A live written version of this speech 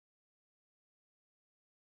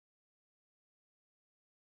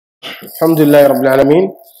Alhamdulillah Rabbil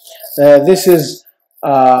Alameen. This is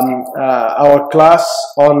our class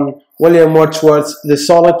on William Wordsworth's The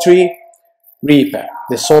Solitary Reaper.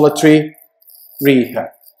 The Solitary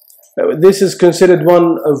Reaper. This is considered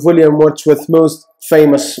one of William Wordsworth's most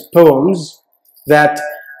famous poems that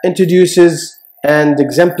introduces and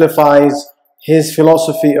exemplifies his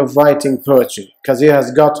philosophy of writing poetry, because he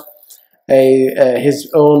has got his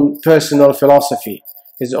own personal philosophy,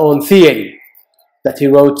 his own theory that he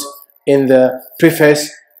wrote in the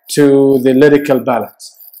preface to the lyrical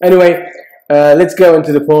ballads. Anyway, let's go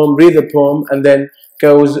into the poem, read the poem, and then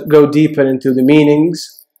go deeper into the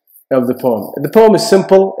meanings of the poem. The poem is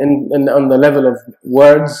simple on the level of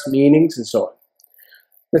words, meanings, and so on.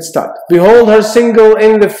 Let's start. Behold her single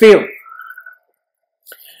in the field,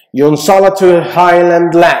 yon solitary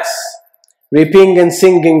highland lass, reaping and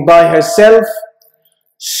singing by herself.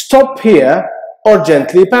 Stop here or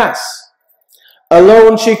gently pass.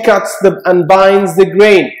 Alone she cuts and binds the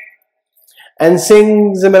grain, and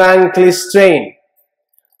sings a melancholy strain.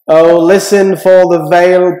 Oh, listen, for the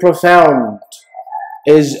vale profound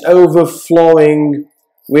is overflowing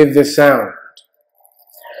with the sound.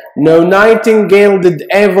 No nightingale did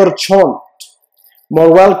ever chaunt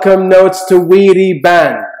more welcome notes to weary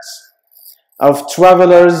bands of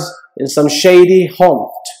travellers in some shady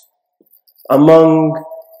haunt among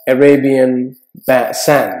Arabian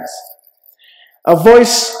sands. A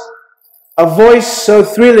voice so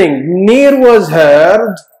thrilling near was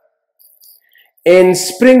heard in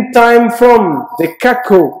springtime from the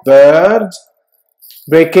cuckoo bird,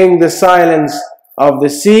 breaking the silence of the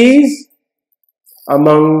seas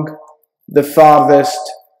among the farthest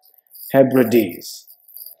Hebrides.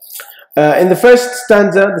 In the first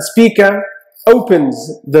stanza, the speaker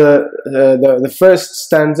opens the first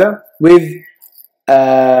stanza with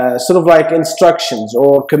sort of like instructions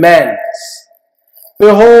or commands.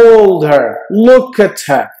 Behold her, look at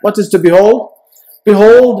her. What is to behold?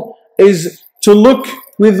 Behold is to look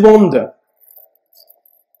with wonder.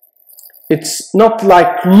 It's not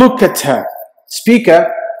like look at her.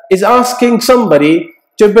 Speaker is asking somebody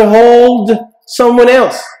to behold someone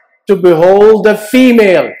else, to behold a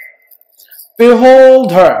female.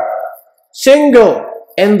 Behold her, single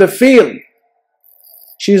in the field.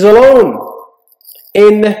 She's alone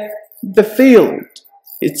in the field.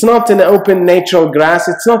 It's not an open natural grass,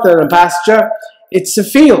 it's not in a pasture, it's a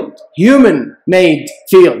field, human-made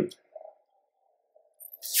field.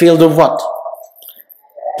 Field of what?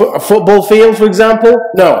 A football field, for example?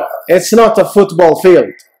 No, it's not a football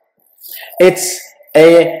field. It's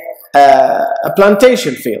a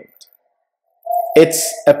plantation field. It's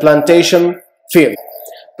a plantation field.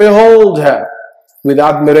 Behold her with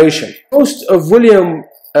admiration. Most of William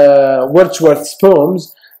Wordsworth's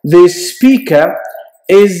poems, the speaker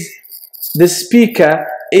is the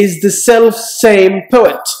self-same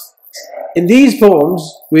poet. In these poems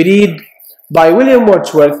we read by William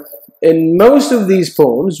Wordsworth, in most of these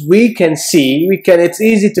poems it's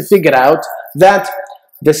easy to figure out that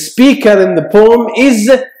the speaker in the poem is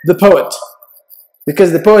the poet,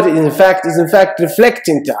 because the poet is in fact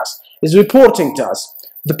reflecting to us, is reporting to us.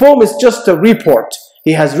 The poem is just a report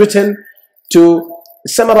he has written to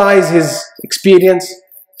summarize his experience,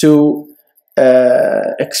 to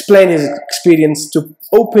explain his experience, to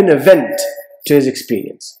open a vent to his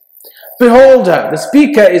experience. Behold her. The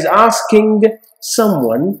speaker is asking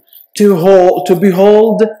someone to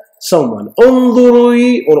behold someone.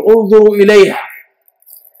 Unzuri or unzuru ilayha.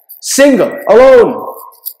 Single, alone.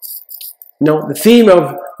 No, the theme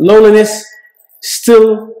of loneliness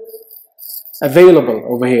still available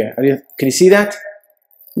over here. Can you see that?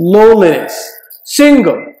 Loneliness.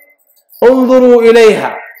 Single. Unzuru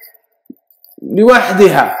ilayha.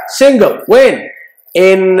 لوحدها. Single. When?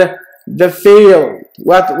 In the field.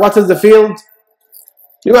 What is the field?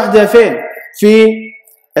 لوحدها فين؟ في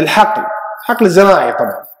الحقل. حقل الزراعي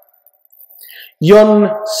طبعا. Yon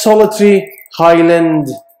solitary highland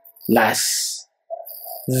lass.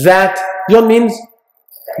 That, yon means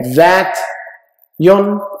that,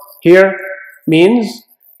 yon here means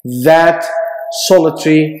that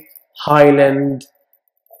solitary highland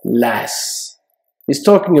lass. He's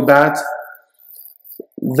talking about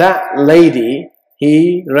that lady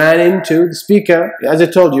he ran into. The speaker, as I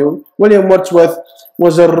told you, William Wordsworth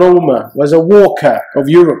was a roamer, was a walker of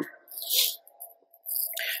Europe.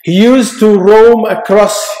 He used to roam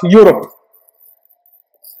across Europe.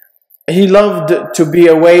 He loved to be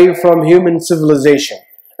away from human civilization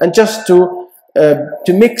and just to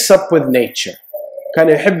mix up with nature. كان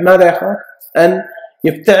يحب ماذا يا أخوان؟ أن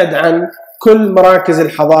يبتعد عن كل مراكز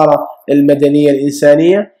الحضارة المدنية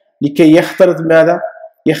الإنسانية لكي يختلط بماذا؟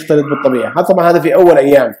 يختلط بالطبيعة. طبعا هذا في أول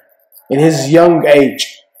أيام in his young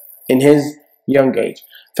age. In his young age.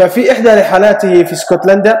 ففي إحدى رحلاته في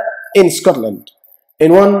اسكتلندا, in Scotland,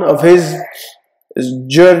 in one of his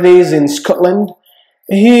journeys in Scotland,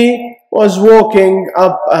 he was walking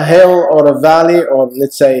up a hill or a valley, or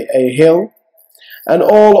let's say a hill, and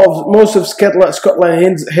most of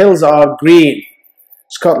Scotland hills are green.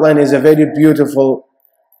 Scotland is a very beautiful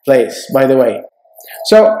place, by the way.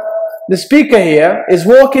 So the speaker here is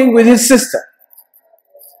walking with his sister.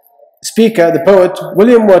 Speaker, the poet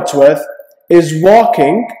William Wordsworth, is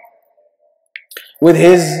walking with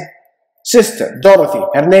his sister Dorothy.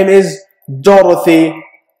 Her name is Dorothy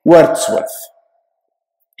Wordsworth.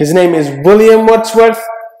 His name is William Wordsworth,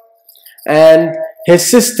 and his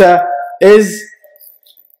sister is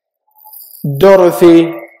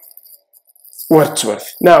Dorothy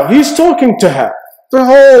Wordsworth. Now he's talking to her.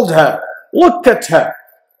 Behold her. Look at her.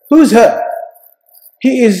 Who's her?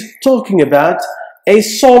 He is talking about a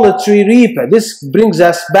solitary reaper. This brings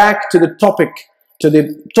us back to the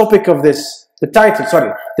topic of this, the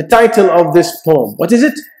title of this poem. What is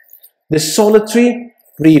it? The solitary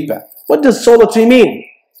reaper. What does solitary mean?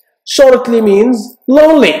 Solitary means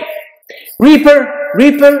lonely.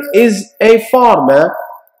 Reaper is a farmer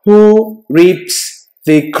who reaps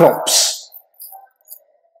the crops.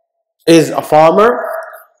 Is a farmer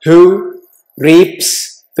who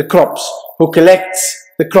reaps the crops, who collects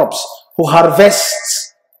the crops, who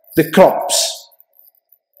harvests the crops.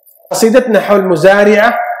 قصيدتنا حول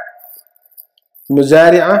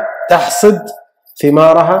مزارعة تحصد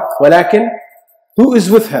ثمارها, ولكن who is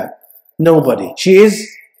with her? Nobody. She is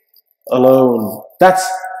alone. That's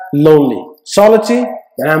lonely. Solitary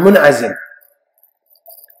معناها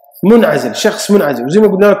منعزل, شخص منعزل. وزي ما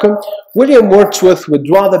قلنا لكم, William Wordsworth would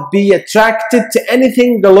rather be attracted to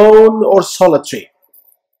anything alone or solitary.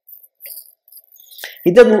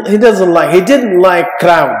 He didn't like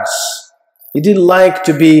crowds. He didn't like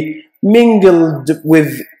to be mingled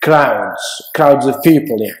with crowds of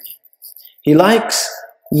people. يعني. He likes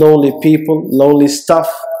lonely people, lonely stuff,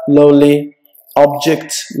 lonely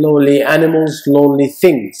objects, lonely animals, lonely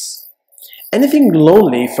things. Anything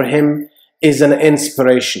lonely for him is an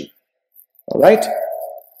inspiration. Alright?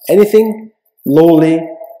 Anything lonely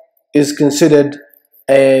is considered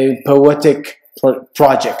a poetic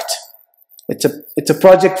project. It's a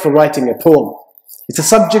project for writing a poem. It's a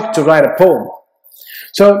subject to write a poem.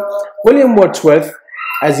 So William Wordsworth,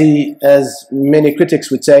 as many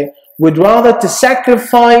critics would say, would rather to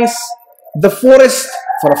sacrifice the forest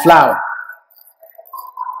for a flower.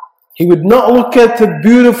 He would not look at the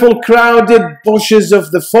beautiful crowded bushes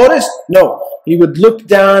of the forest. No, he would look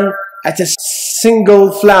down at a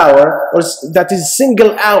single flower, or that is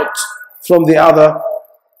single out from the other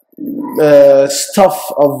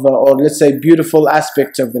stuff of, or let's say beautiful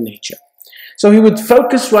aspects of the nature. So he would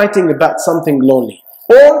focus writing about something lonely,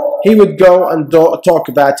 or he would go and talk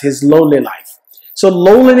about his lonely life. So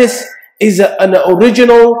loneliness is an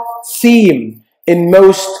original theme in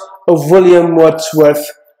most of William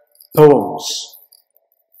Wordsworth's poems.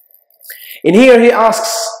 In here he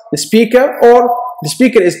asks the speaker, or the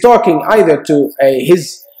speaker is talking either to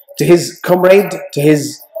his comrade, to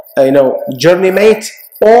his journey mate,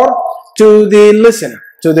 or to the listener,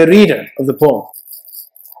 to the reader of the poem.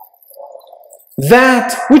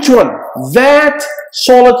 Which one? That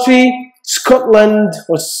solitary Scotland,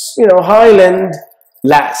 or Highland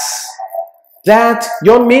lass. That,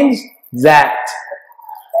 yon means that.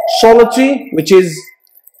 Solitary, which is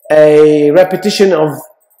a repetition of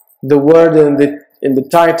the word in the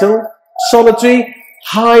title. Solitary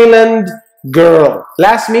Highland girl.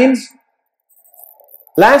 Lass means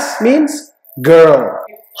girl.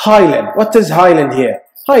 Highland. What is Highland here?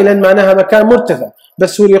 Highland معناها مكان مرتفع،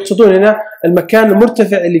 بس هو اللي يقصدون هنا المكان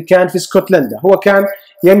المرتفع اللي كان في اسكتلندا. هو كان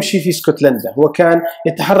يمشي في اسكتلندا، هو كان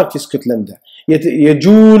يتحرك في اسكتلندا،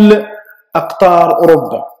 يجول أقطار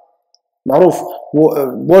أوروبا. معروف.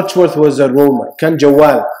 Wordsworth was a roamer. كان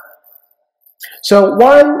جوال. So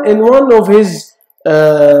in one of his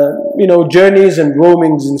journeys and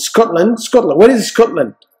roamings in Scotland. What is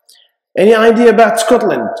Scotland? Any idea about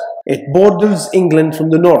Scotland? It borders England from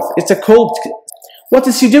the north. It's a cold. What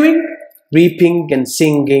is she doing? Reaping and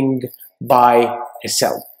singing by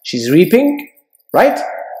herself. She's reaping, right?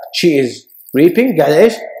 She is reaping. قاعدة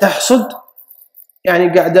إيش؟ تحصد.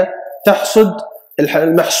 يعني قاعدة تحصد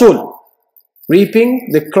المحصول.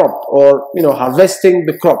 Reaping the crop, or harvesting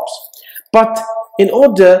the crops. But in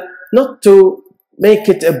order not to make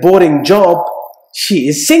it a boring job, she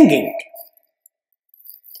is singing.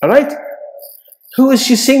 Alright? Who is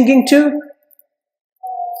she singing to?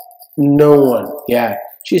 No one. Yeah,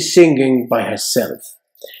 she's singing by herself.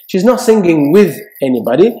 She's not singing with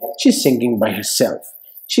anybody, she's singing by herself.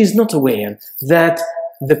 She's not aware that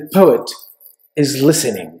the poet is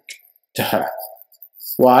listening to her.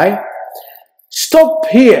 Why? Stop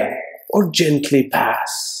here or gently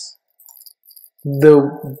pass.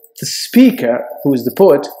 The speaker, who is the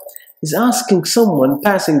poet, is asking someone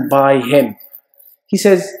passing by him. He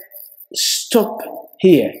says, stop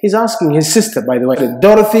here. He's asking his sister, by the way,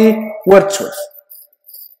 Dorothy Wordsworth.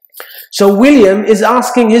 So William is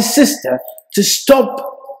asking his sister to stop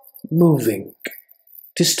moving,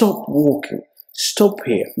 to stop walking, stop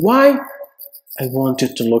here. Why? I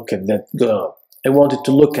wanted to look at that girl. I wanted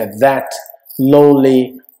to look at that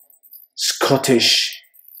lonely Scottish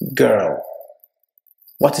girl.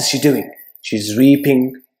 What is she doing? She's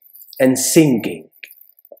reaping and singing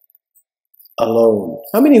alone.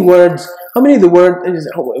 How many words, how many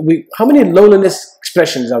loneliness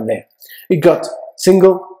expressions are there? We got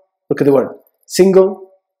single, look at the word,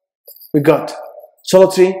 single. We got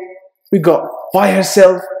solitary. We got by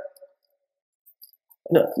herself.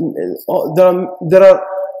 There are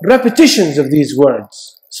repetitions of these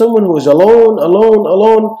words. Someone who is alone, alone,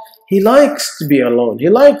 alone. He likes to be alone. He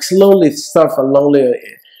likes lonely stuff and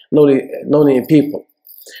lonely people.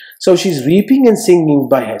 So she's reaping and singing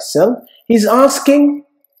by herself. He's asking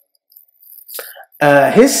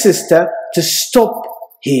his sister to stop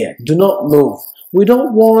here. Do not move. We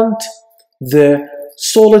don't want the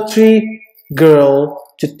solitary girl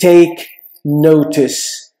to take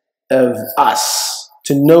notice of us,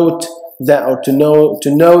 to note that, or to know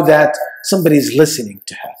that somebody is listening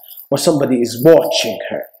to her or somebody is watching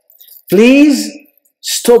her. Please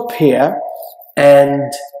stop here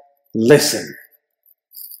and listen.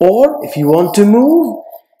 Or if you want to move,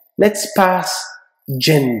 let's pass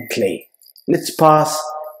gently. Let's pass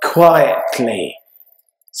quietly,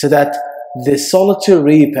 so that the solitary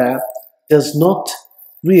reaper does not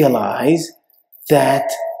realize that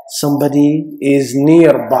somebody is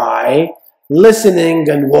nearby listening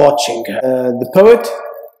and watching her. The poet,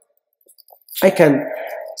 I can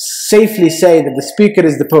safely say that the speaker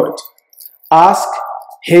is the poet. Ask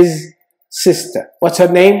his sister. What's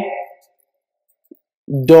her name?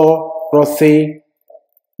 Dorothy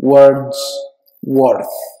Wordsworth.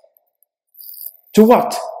 To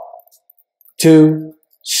what? To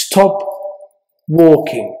stop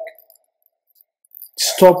walking.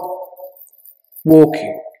 Stop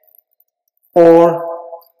walking. Or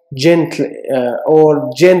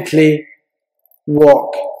gently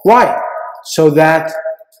walk. Why? So that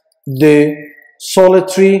the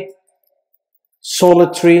solitary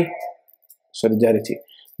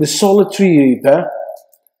reaper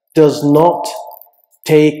does not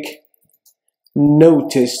take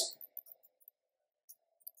notice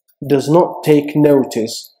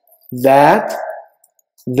that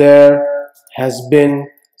there has been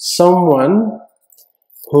someone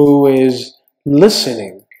who is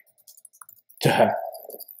listening to her,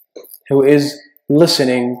 who is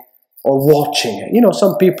listening or watching her. You know,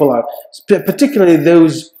 some people are, particularly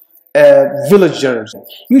those villagers,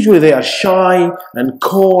 usually they are shy and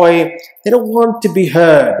coy. They don't want to be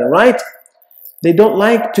heard, all right? They don't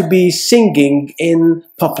like to be singing in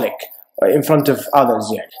public or in front of others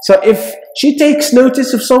yet. So if she takes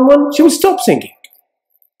notice of someone, she will stop singing.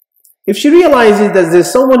 If she realizes that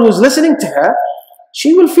there's someone who's listening to her,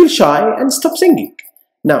 she will feel shy and stop singing.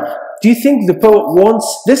 Now, do you think the poet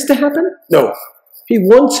wants this to happen? No. He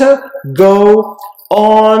wants her go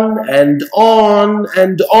on and on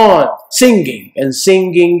and on, singing and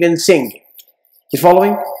singing and singing. You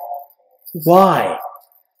following? Why?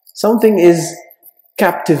 Something is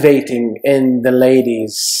captivating in the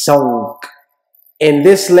lady's song. In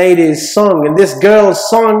this lady's song, in this girl's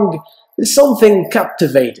song, there's something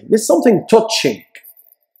captivating. There's something touching.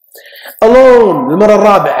 Alone, المرة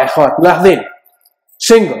الرابعة يا أخوات ملاحظين.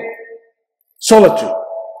 Single, solitary,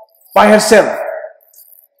 by herself,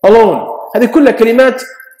 alone. هذه كلها كلمات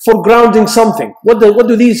for grounding something. What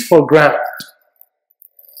do these foreground?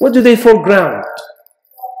 What do they foreground?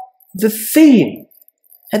 The theme.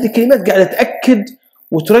 هذه كلمات قاعدة تأكد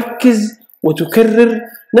وتركز وتكرر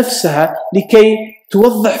نفسها لكي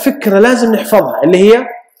توضح فكرة لازم نحفظها اللي هي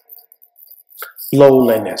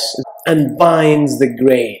loneliness and binds the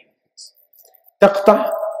grains.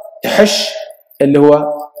 تقطع تحش اللي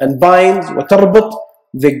هو and binds وتربط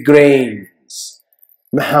the grains.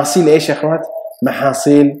 محاصيل ايش يا اخوات؟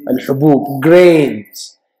 محاصيل الحبوب.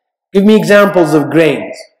 Grains. Give me examples of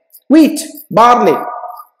grains. Wheat, barley,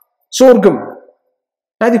 sorghum.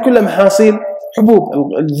 هذه كلها محاصيل حبوب.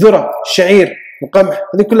 الذرة، الشعير، القمح.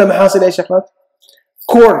 هذه كلها محاصيل ايش يا اخوات؟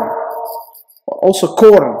 Corn. Also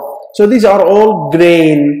corn. So these are all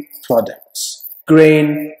grain products.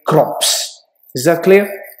 grain crops. Is that clear?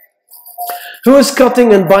 Who is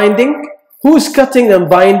cutting and binding? Who is cutting and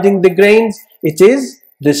binding the grains? It is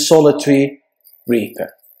the solitary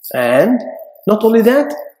reaper. And not only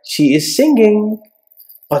that, she is singing,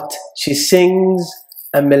 but she sings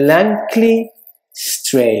a melancholy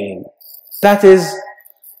strain. That is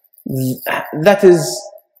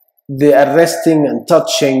the arresting and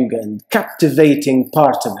touching and captivating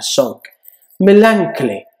part of the song.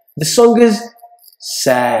 Melancholy. The song is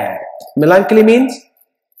sad. Melancholy means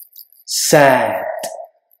sad.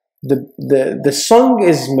 The song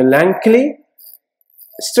is melancholy.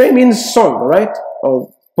 Strain means song, right?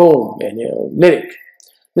 Or poem, lyric.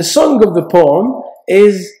 The song of the poem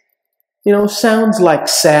is, sounds like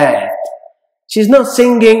sad. She's not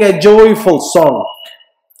singing a joyful song.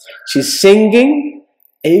 She's singing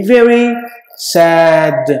a very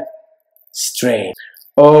sad strain.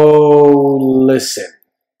 Oh, listen.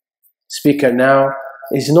 Speaker now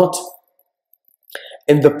is not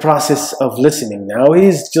in the process of listening now.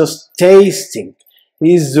 He's just tasting.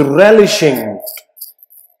 He's relishing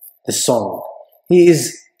the song. He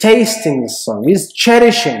is tasting the song. He's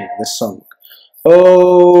cherishing the song.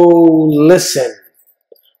 Oh, listen.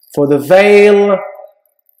 For the veil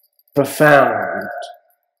profound.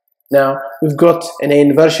 Now, we've got an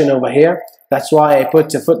inversion over here. That's why I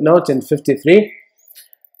put a footnote in 53.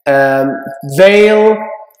 Veil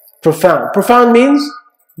profound. Profound means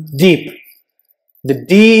deep. The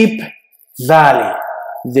deep valley.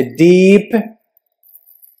 The deep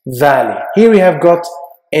valley. Here we have got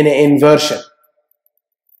an inversion.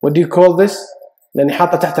 What do you call this?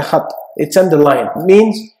 It's underlined. It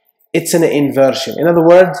means it's an inversion. In other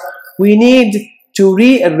words, we need to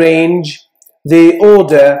rearrange the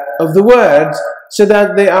order of the words so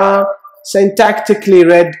that they are syntactically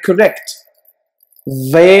read correct.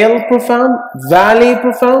 Veil profound, valley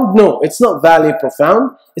profound. No, it's not valley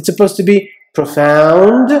profound. It's supposed to be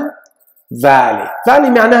profound valley. Valley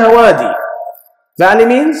معناها وادي. Valley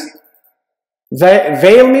means,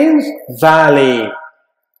 veil means valley.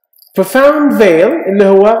 Profound veil اللي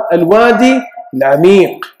هو الوادي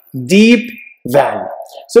العميق, deep valley.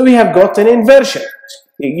 So we have got an inversion.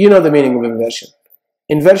 You know the meaning of inversion.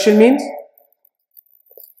 Inversion means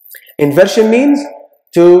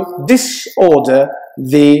to disorder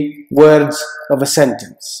the words of a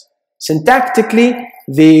sentence. Syntactically,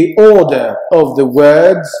 the order of the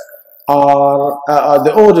words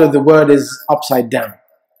the order of the word is upside down.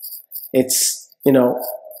 It's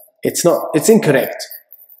incorrect.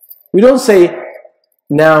 We don't say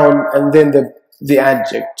noun and then the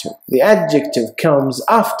adjective. The adjective comes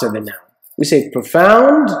after the noun. We say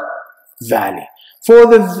profound valley. For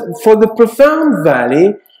the profound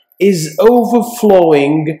valley is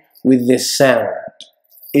overflowing with the sound.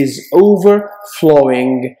 Is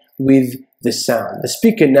overflowing with the sound. The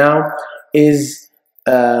speaker now is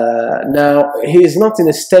he is not in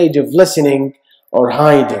a stage of listening or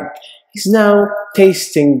hiding. He's now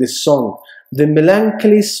tasting the song, the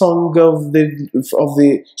melancholy song of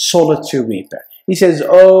the solitary reaper. He says,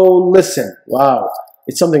 "Oh, listen! Wow,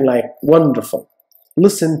 it's something like wonderful.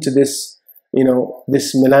 Listen to this,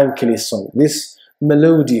 this melancholy song, this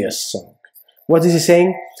melodious song." What is he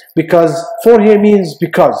saying? Because, for here means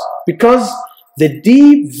because the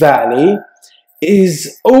deep valley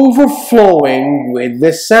is overflowing with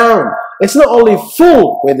the sound. It's not only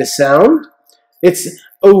full with the sound, it's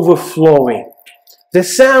overflowing. The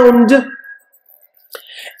sound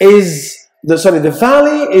is the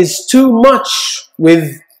valley is too much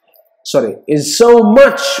with is so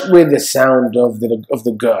much with the sound of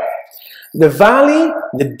the girl. The valley,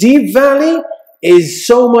 the deep valley, is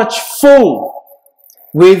so much full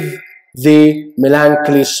with the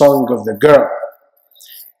melancholy song of the girl.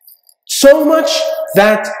 So much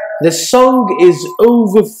that the song is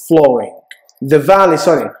overflowing. The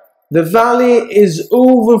valley is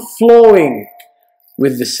overflowing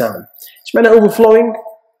with the sound. ايش معنى overflowing?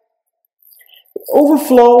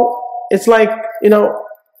 Overflow, it's like,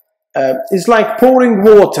 it's like pouring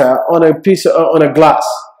water on a glass.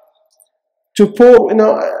 To pour,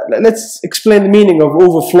 let's explain the meaning of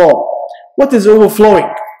overflow. What is overflowing?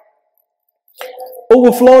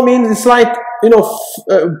 Overflow means it's like,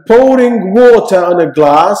 pouring water on a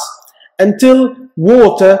glass until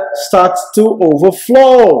water starts to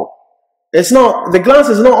overflow. The glass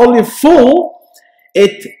is not only full,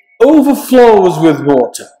 it overflows with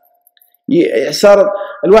water. صار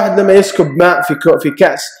الواحد لما يسكب ماء في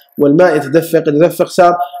كأس والماء يتدفق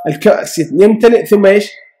صار الكأس يمتلئ ثم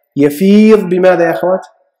ايش؟ يفيض بماذا يا اخوات؟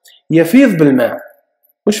 يفيض بالماء.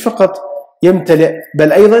 مش فقط يمتلئ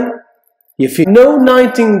بل ايضا يفيض. No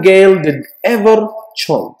nightingale did ever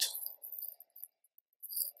chant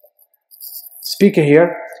speaker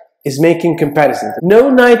here is making comparisons. No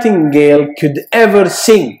nightingale could ever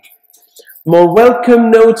sing more welcome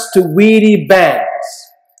notes to weary bands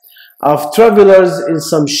of travelers in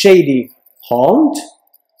some shady haunt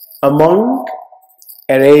among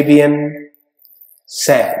Arabian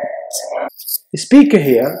sands. The speaker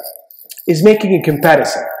here is making a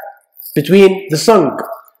comparison between the song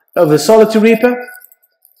of the solitary reaper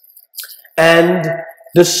and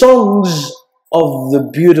the songs of the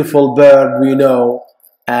beautiful bird we know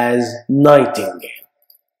as nightingale.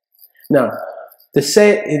 Now, he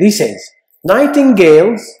says,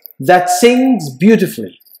 nightingales that sings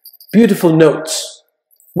beautifully, beautiful notes,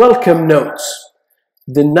 welcome notes.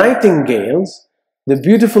 The nightingales, the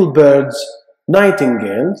beautiful birds,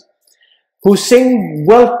 nightingales, who sing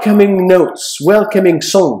welcoming notes, welcoming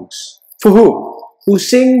songs. For who? Who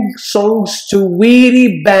sing songs to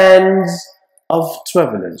weary bands of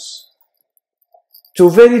travelers. To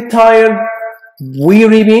very tired,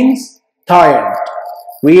 weary means tired.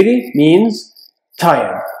 Weary means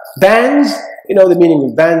tired. Bands, you know the meaning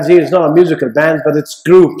of bands here. It's not a musical band, but it's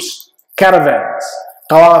groups, caravans,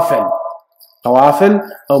 قوافل. قوافل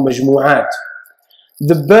أو مجموعات.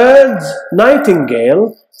 The birds,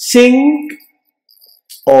 nightingale, sing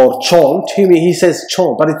or chant. He says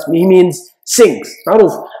chant, but he means sings.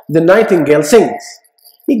 The nightingale sings.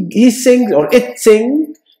 He sings, or it sings.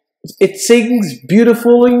 It sings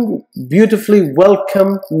beautifully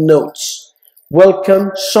welcome notes,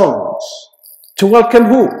 welcome songs. To welcome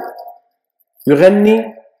who?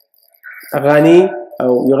 يغني أغاني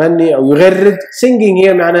أو يغني أو يغرد. Singing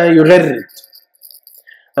here معناها يغرد.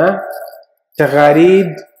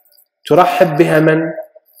 تغاريد ترحب بها من؟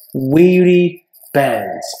 weary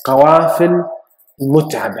bands. قوافل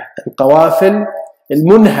المتعبة، القوافل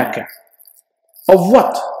المنهكة. Of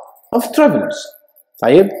what? Of travelers.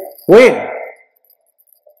 طيب وين؟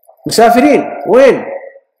 مسافرين وين؟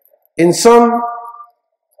 In some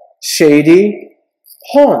shady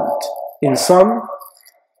haunt. In some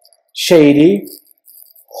shady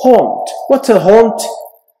haunt. What's a haunt?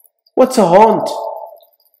 What's a haunt?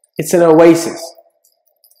 It's an oasis.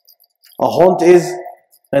 A haunt is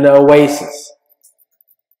an oasis.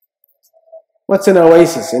 What's an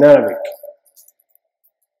oasis in Arabic?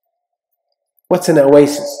 What's an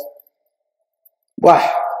oasis? Wah.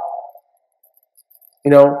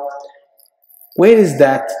 You know, where is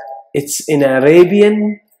that? It's in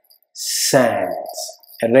Arabian sands.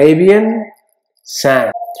 Arabian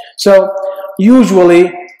sands. So,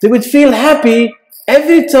 usually, they would feel happy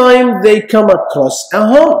every time they come across a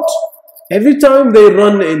haunt. Every time they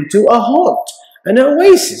run into a haunt. An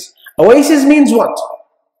oasis. Oasis means what?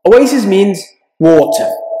 Oasis means water,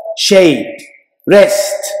 shade,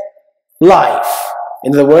 rest, life.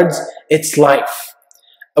 In other words, it's life.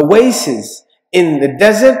 Oasis in the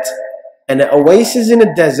desert, and an oasis in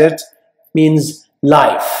a desert means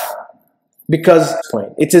life. Because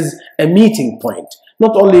it is a meeting point,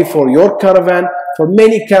 not only for your caravan, for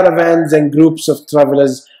many caravans and groups of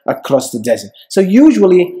travelers across the desert. So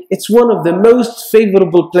usually it's one of the most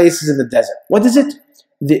favorable places in the desert. What is it?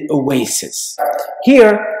 The oasis.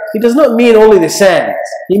 Here, he does not mean only the sand.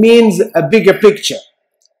 He means a bigger picture,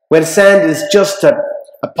 where sand is just a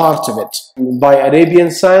part of it. By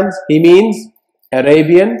Arabian sands, he means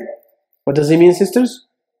Arabian. What does he mean, sisters?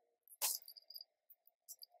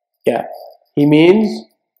 Yeah, he means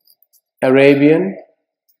Arabian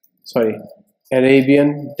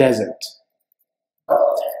desert.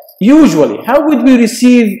 Usually, how would we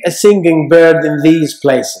receive a singing bird in these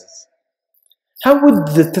places? How would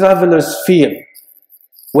the travelers feel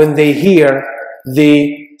when they hear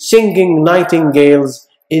the singing nightingales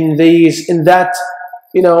in this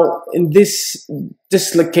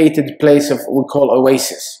dislocated place of we call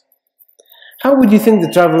oasis? How would you think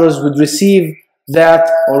the travelers would receive that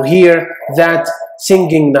or hear that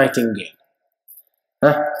singing nightingale?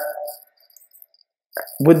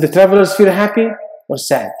 Would the travelers feel happy or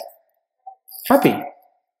sad? Happy.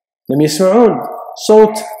 لم يسمعون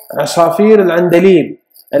صوت عصافير العندليب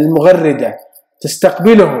المغردة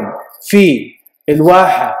تستقبلهم في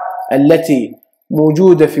الواحة التي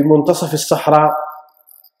موجودة في منتصف الصحراء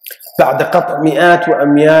بعد قطع مئات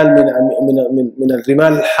وأميال من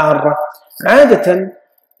الرمال الحارة. عادة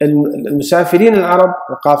المسافرين العرب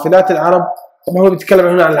وقافلات العرب، طبعا هو بيتكلم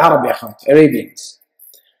هنا عن العرب يا أخوات، Arabians.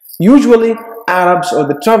 Usually Arabs or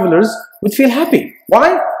the travelers would feel happy.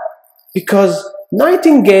 Why? Because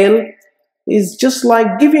nightingale is just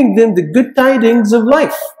like giving them the good tidings of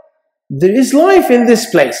life. There is life in this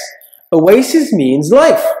place. Oasis means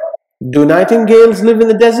life. Do nightingales live in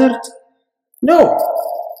the desert? No.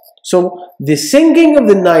 So the singing of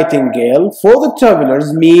the nightingale for the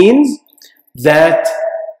travelers means that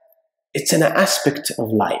it's an aspect of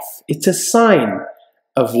life. It's a sign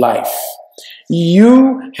of life.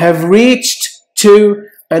 You have reached to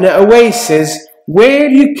an oasis where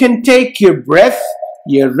you can take your breath,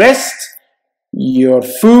 your rest, your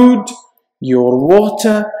food, your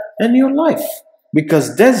water, and your life.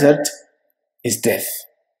 Because desert is death.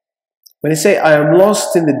 When I say I am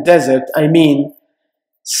lost in the desert, I mean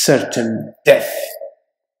certain death.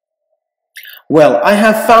 Well, I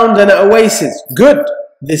have found an oasis. Good.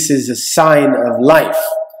 This is a sign of life.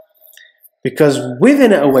 Because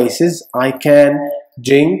within an oasis, I can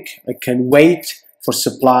drink, I can wait for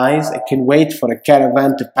supplies, I can wait for a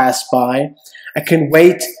caravan to pass by, I can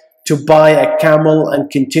wait to buy a camel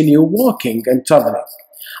and continue walking and traveling.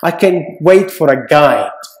 I can wait for a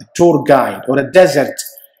guide, a tour guide, or a desert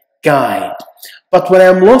guide. But when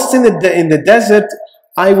I'm lost in the desert,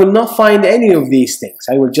 I will not find any of these things.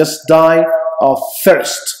 I will just die of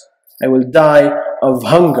thirst. I will die of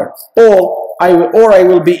hunger, or I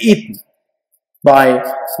will be eaten by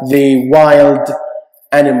the wild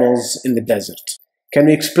animals in the desert. Can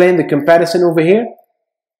we explain the comparison over here?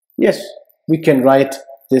 Yes, we can write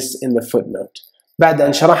this in the footnote. بعد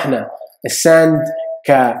أن شرحنا الساند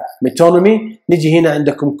كميتونومي نجي هنا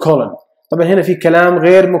عندكم colon. طبعا هنا في كلام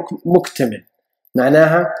غير مكتمل،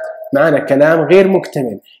 معنا كلام غير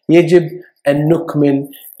مكتمل، يجب أن نكمل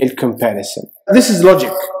الcomparison. This is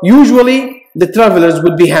logic. Usually the travelers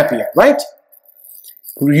would be happier, right?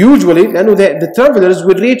 Usually لأنه the travelers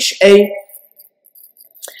would reach a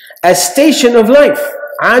station of life.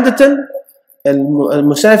 عادة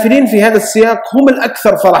المسافرين في هذا السياق هم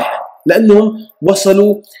الأكثر فرحا لأنهم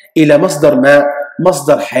وصلوا إلى مصدر ماء،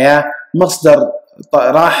 مصدر حياة، مصدر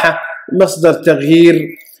راحة، مصدر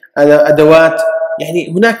تغيير أدوات. يعني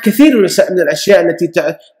هناك كثير من الأشياء التي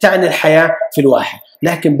تعني الحياة في الواحد.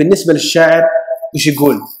 لكن بالنسبة للشاعر وش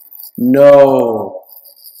يقول؟ No.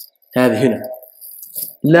 هذه هنا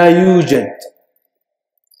لا يوجد.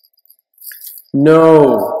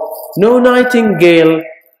 No nightingale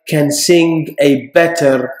can sing a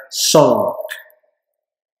better song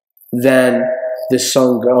than the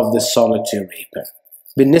song of the solitary reaper.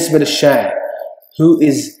 بالنسبة للشاعر, who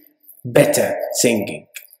is better singing,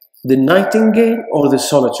 the nightingale or the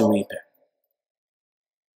solitary reaper?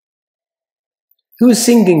 Who is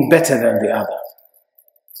singing better than the other?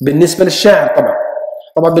 بالنسبة للشاعر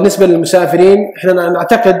طبعا بالنسبة للمسافرين احنا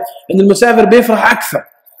نعتقد ان المسافر بيفرح اكثر،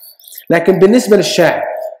 لكن بالنسبة للشاعر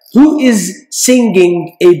who is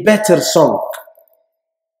singing a better song?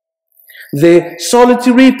 The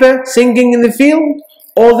solitary reaper singing in the field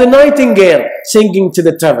or the nightingale singing to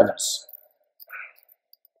the travelers?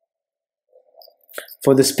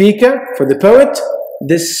 For the speaker, for the poet,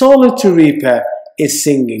 the solitary reaper is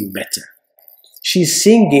singing better. She's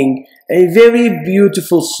singing a very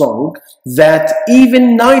beautiful song that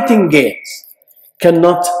even nightingales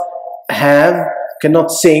cannot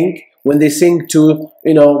sing when they sing to,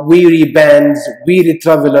 weary bands, weary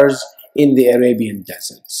travelers in the Arabian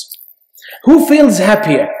deserts. Who feels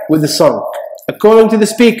happier with the song? According to the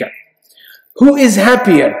speaker, who is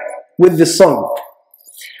happier with the song?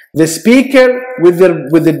 The speaker with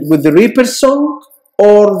the reaper's song,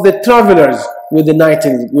 or the travelers with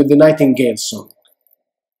the nightingale song?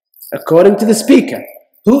 According to the speaker,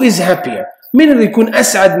 who is happier? من اللي يكون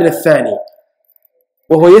أسعد من الثاني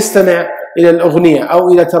وهو يستمع إلى الأغنية أو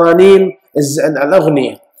إلى ترانيم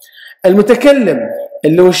الأغنية؟ المتكلم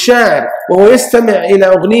اللي هو الشاعر وهو يستمع إلى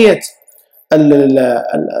أغنية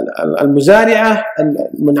المزارعة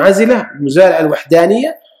المنعزلة، المزارعة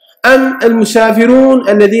الوحدانية، أم المسافرون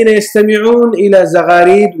الذين يستمعون إلى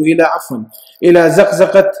زغاريد إلى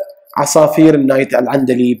زقزقة عصافير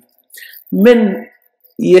العندليب؟ من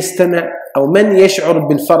يستمع أو من يشعر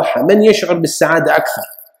بالفرحة، من يشعر بالسعادة أكثر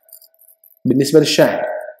بالنسبة للشاعر؟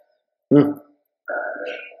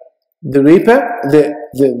 The reaper,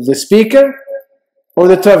 the speaker, or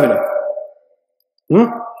the traveler?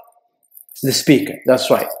 The speaker, that's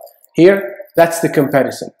right. Here, that's the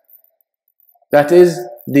comparison. That is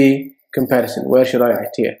the comparison. Where should I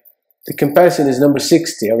write here? The comparison is number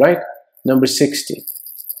 60, all right? Number 60.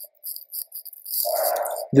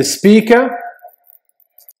 The speaker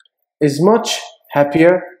is much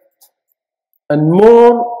happier and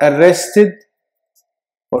more arrested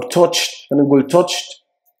or touched, and we'll touched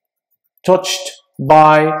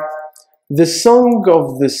by the song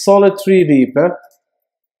of the solitary reaper,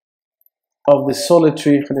 of the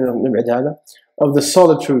solitary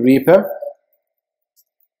reaper,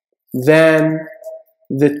 than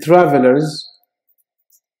the travelers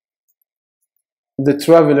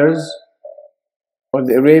or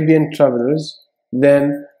the Arabian travelers,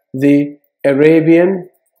 than the Arabian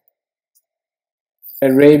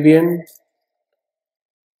Arabian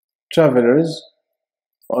travelers,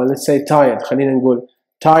 or let's say tired, خلينا نقول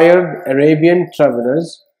tired Arabian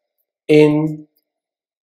travelers in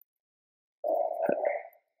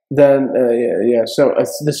so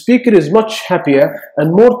the speaker is much happier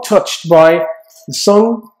and more touched by the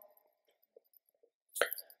song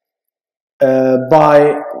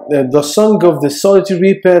the song of the solitary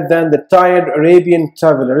reaper than the tired Arabian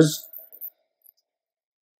travelers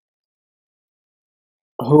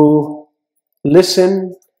who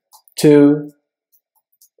listen to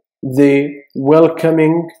the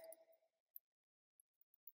welcoming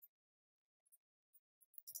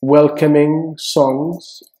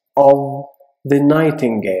songs of the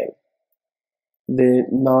nightingale. The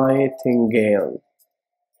nightingale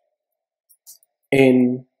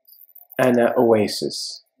in an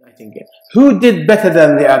oasis. Nightingale. Who did better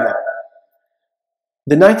than the other?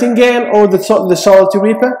 The nightingale or the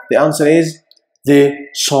solitary reaper? The answer is the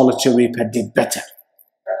solitary reaper did better.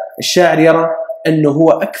 الشاعر يرى أنه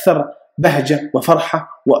هو أكثر بهجة وفرحة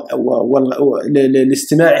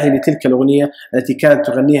لاستماعه لتلك الأغنية التي كانت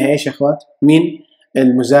تغنيها إيش يا أخوات؟ من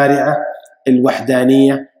المزارعة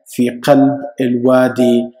الوحدانية في قلب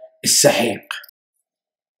الوادي السحيق.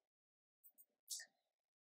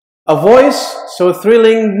 A voice so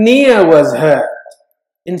thrilling near was heard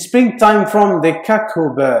in springtime from the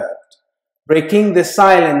cuckoo bird, breaking the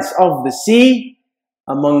silence of the sea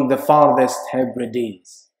among the farthest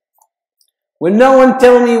Hebrides. Will no one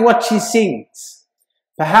tell me what she sings?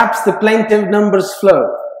 Perhaps the plaintive numbers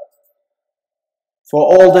flow,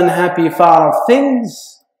 for old and happy far off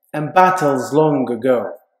things and battles long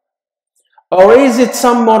ago. Or is it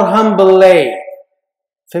some more humble lay,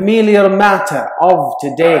 familiar matter of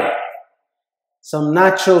today, some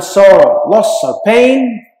natural sorrow, loss or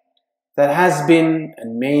pain that has been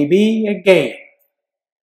and may be again?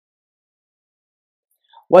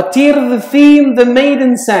 Whate'er the theme the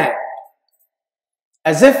maiden sang,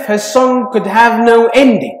 as if her song could have no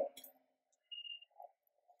ending.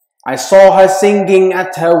 I saw her singing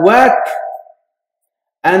at her work,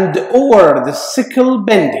 and o'er the sickle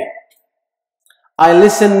bending. I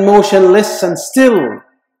listened motionless and still,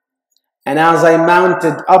 and as I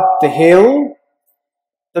mounted up the hill,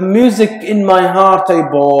 the music in my heart I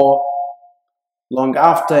bore, long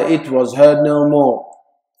after it was heard no more.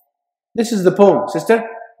 This is the poem, sister.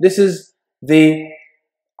 This is the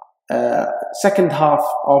second half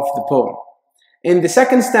of the poem. In the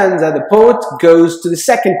second stanza, the poet goes to the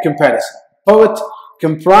second comparison. Poet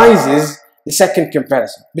comprises the second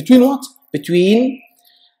comparison. Between what? Between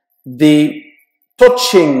the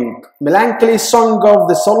touching, melancholy song of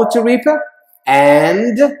the solitary reaper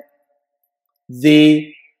and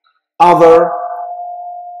the other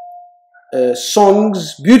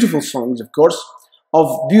songs, beautiful songs, of course,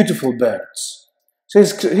 of beautiful birds. So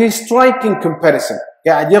he's striking comparison.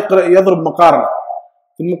 قاعد يضرب مقارنة.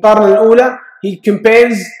 في المقارنة الأولى he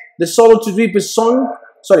compares the solitary reaper's song,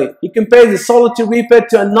 he compares the solitary reaper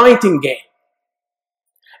to a nightingale.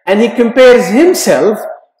 And he compares himself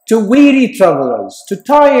to weary travelers, to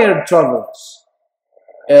tired travelers,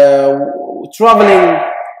 traveling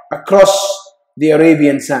across the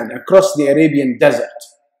Arabian sand, across the Arabian desert.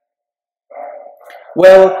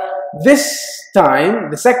 Well, this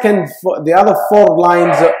time, the other four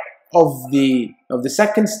lines of the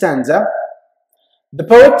second stanza, the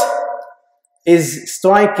poet is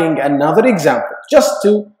striking another example, just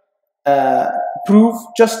to prove,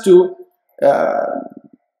 just to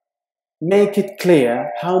make it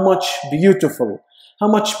clear how much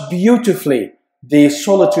beautifully the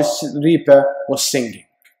solitary reaper was singing.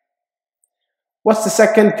 What's the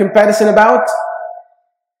second comparison about?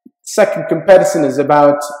 Second comparison is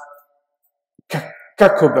about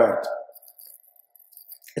cuckoo bird.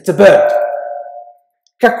 It's a bird.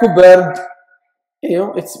 Cuckoo bird,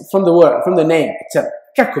 it's from the word, from the name itself.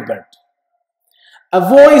 Cuckoo bird. A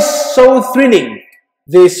voice so thrilling.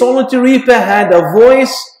 The solitary reaper had a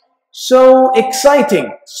voice so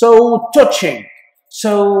exciting, so touching,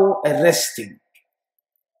 so arresting.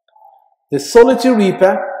 The solitary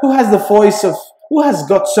reaper, who has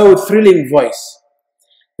got so thrilling voice?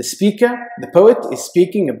 The speaker, the poet, is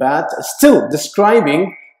speaking about, still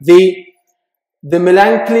describing the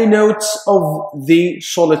melancholy notes of the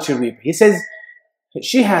solitary reaper. He says,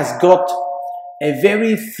 she has got a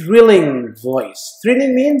very thrilling voice.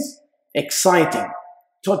 Thrilling means exciting,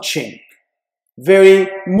 touching, very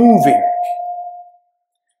moving,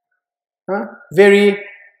 very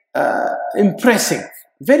impressive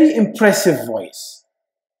voice.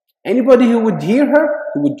 Anybody who would hear her,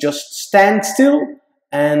 who would just stand still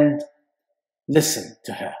and listen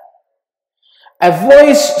to her. A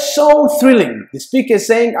voice so thrilling. The speaker is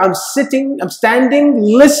saying, I'm standing,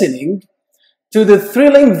 listening to the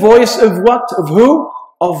thrilling voice of what? Of who?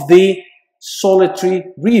 Of the solitary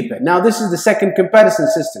reaper. Now this is the second comparison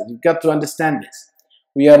system. You've got to understand this.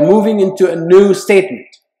 We are moving into a new statement.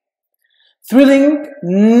 Thrilling,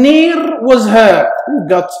 near was heard. We've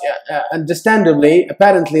got, understandably,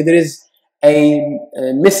 apparently there is a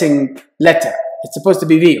missing letter. It's supposed to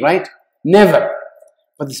be V, right? Never.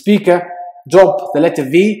 But the speaker dropped the letter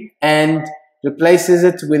V and replaces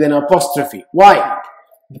it with an apostrophe. Why?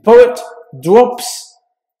 The poet drops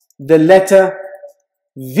the letter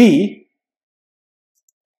V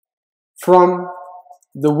from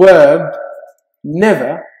the word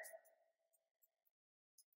never.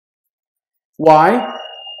 Why?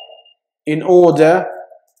 In order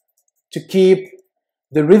to keep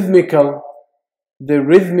the rhythmical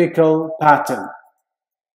pattern,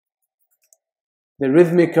 the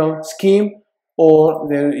rhythmical scheme, or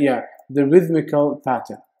the rhythmical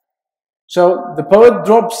pattern. So the poet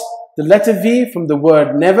drops the letter V from the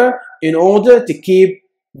word never in order to keep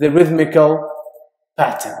the rhythmical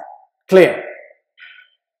pattern. Clear?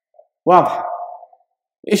 واضح؟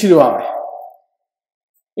 ايش اللي واضح؟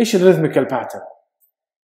 ايش الرhythmical pattern؟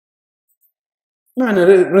 معنى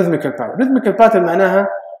rhythmical pattern. rhythmical pattern معناها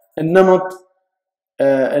النمط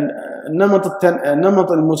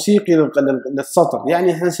الموسيقي للسطر،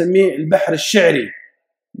 يعني احنا نسميه البحر الشعري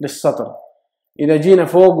للسطر. إذا جينا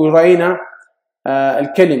فوق ورأينا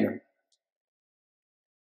الكلمة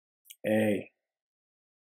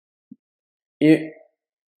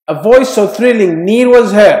A voice so thrilling near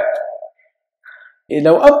was heard.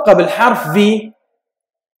 لو أبقى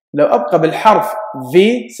بالحرف V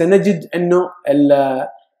سنجد أنه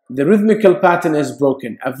the rhythmical pattern is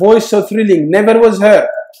broken. A voice so thrilling never was heard.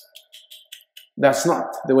 That's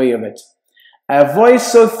not the way of it. A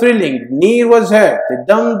voice so thrilling near was heard. The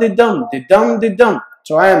dum, the dum, the dum, the dum.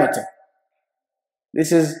 Triameter.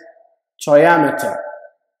 This is triameter.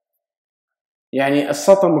 يعني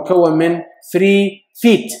السطر مكون من 3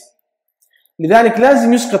 feet. لذلك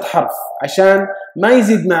لازم يسقط حرف عشان ما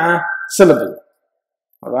يزيد معه syllable.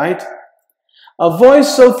 Alright? A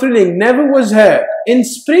voice so thrilling never was heard in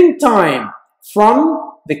springtime from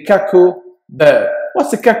the cuckoo bird.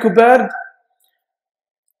 What's the cuckoo bird?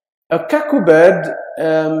 A cuckoo bird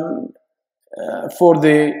for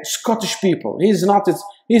the Scottish people. He's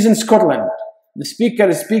in Scotland. The speaker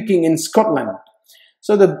is speaking in Scotland.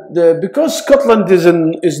 So because Scotland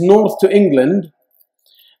is north to England,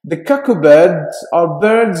 the cuckoo birds are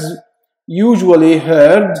birds usually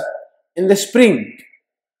heard in the spring.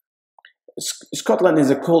 Scotland is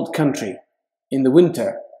a cold country in the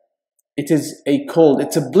winter.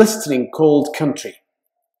 It's a blistering cold country.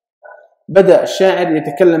 بدأ الشاعر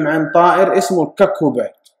يتكلم عن طائر اسمه الكاكو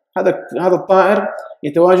بيرد. هذا الطائر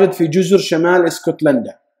يتواجد في جزر شمال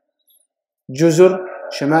اسكتلندا. جزر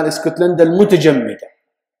شمال اسكتلندا المتجمدة.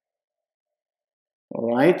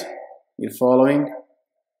 Alright? You're following?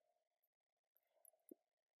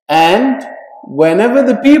 And whenever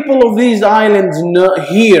the people of these islands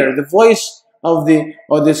hear the voice of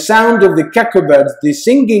the sound of the cuckoo birds, the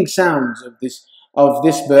singing sounds of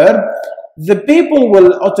this bird, the people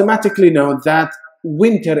will automatically know that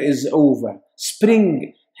winter is over.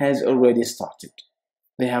 Spring has already started.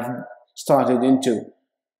 They have started into,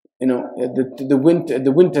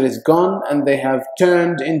 the winter is gone, and they have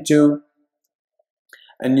turned into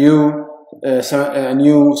a new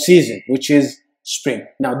season, which is spring.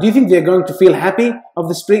 Now, do you think they're going to feel happy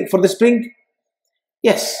for the spring?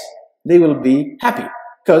 Yes, they will be happy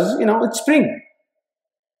because it's spring.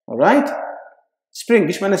 All right? Spring.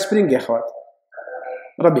 ايش معنى spring يا اخوات؟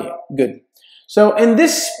 ربيع. Good. So in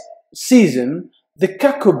this season, the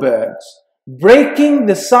cuckoo birds breaking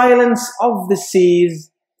the silence of the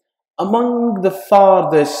seas among the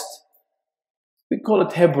farthest, we call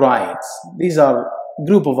it Hebrides. These are a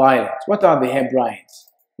group of islands. What are the Hebrides?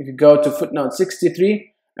 If you go to footnote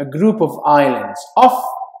 63, a group of islands off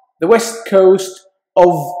the west coast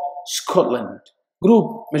of Scotland.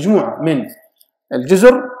 Group مجموعة من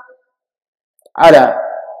الجزر على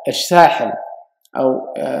الساحل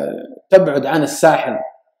أو تبعد عن الساحل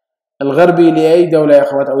الغربي لأي دولة يا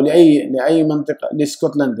أخوات، أو لأي منطقة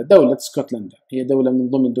لاسكتلندا. دولة اسكتلندا هي دولة من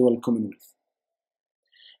ضمن دول الكومنولث.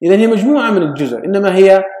 إذا هي مجموعة من الجزر، إنما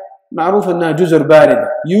هي معروفة أنها جزر باردة.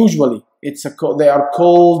 Usually they are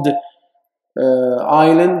cold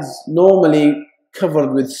islands, normally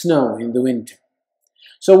covered with snow in the winter.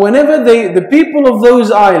 So whenever the people of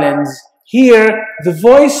those islands hear the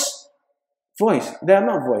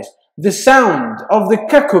the sound of the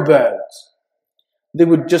cuckoo birds, they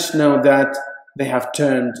would just know that they have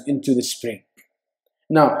turned into the spring.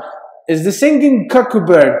 Now, is the singing cuckoo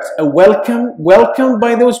bird a welcomed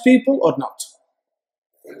by those people or not?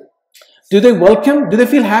 Do they welcome? Do they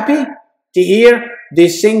feel happy to hear the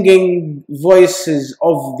singing voices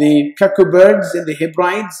of the cuckoo birds in the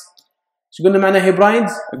Hebrides? So, قلنا معنى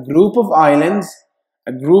Hebrides, a group of islands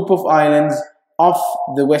off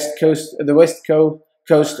the west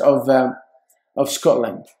coast of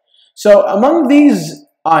Scotland. So, among these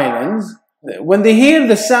islands, when they hear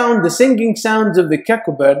the singing sounds of the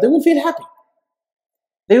cuckoo bird, they will feel happy.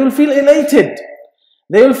 They will feel elated.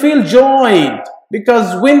 They will feel joyed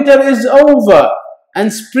because winter is over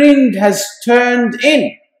and spring has turned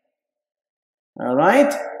in. All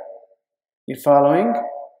right? You're following?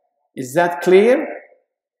 Is that clear?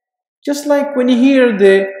 Just like when you hear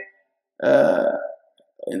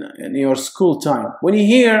in your school time, when you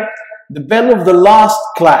hear the bell of the last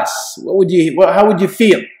class, how would you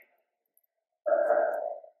feel?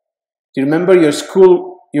 Do you remember your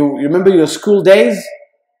school? You remember your school days?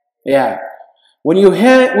 Yeah. When you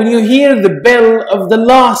hear the bell of the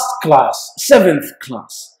last class, 7th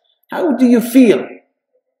class, how do you feel?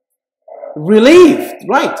 Relieved,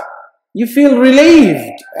 right? You feel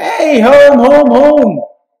relieved. Hey, home, home, home.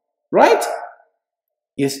 Right?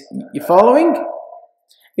 Yes, you following?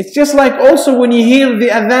 It's just like also when you hear the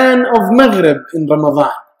adhan of Maghrib in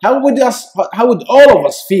Ramadan. How would all of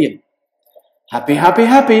us feel? Happy, happy,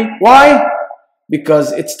 happy. Why?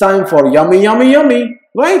 Because it's time for yummy, yummy, yummy.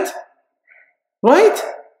 Right? Right?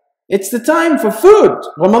 It's the time for food.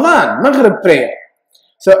 Ramadan, Maghrib prayer.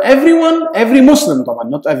 So every Muslim,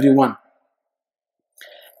 not everyone.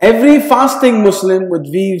 Every fasting Muslim would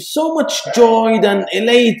be so much joyed and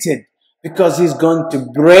elated because he's going to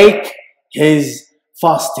break his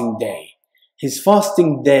fasting day. His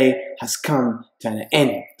fasting day has come to an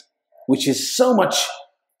end, which is so much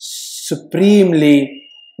supremely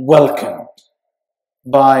welcomed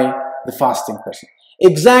by the fasting person.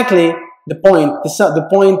 Exactly the point. The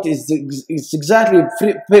point is exactly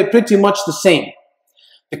pretty much the same.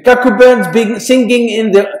 The cuckoo birds singing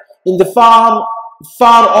in the far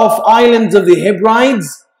off islands of the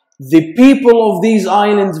Hebrides. The people of these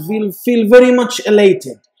islands feel very much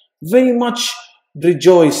elated, very much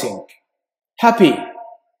rejoicing, happy.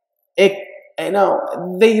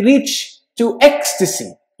 They reach to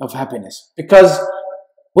ecstasy of happiness because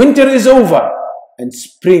winter is over and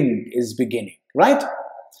spring is beginning, right?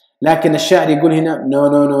 لكن الشاعر يقول هنا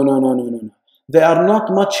no. They are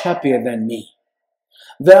not much happier than me.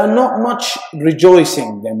 They are not much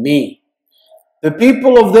rejoicing than me. The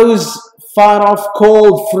people of those far off,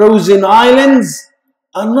 cold, frozen islands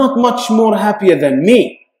are not much more happier than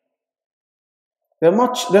me. They're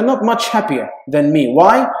not much happier than me.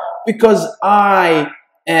 Why? Because I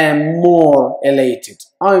am more elated.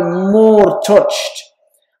 I'm more touched.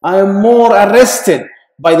 I am more arrested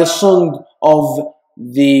by the song of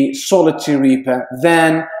the solitary reaper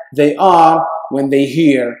than they are when they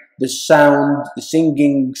hear the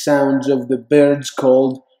singing sounds of the birds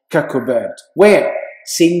called cuckoo bird. Where?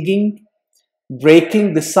 Singing,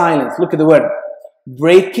 breaking the silence. Look at the word.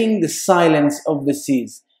 Breaking the silence of the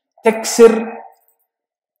seas.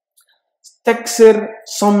 تكسر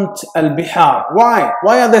صمت البحار. Why?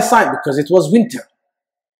 Why are they silent? Because it was winter.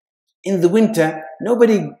 In the winter,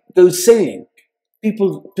 nobody goes sailing.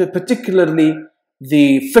 People, particularly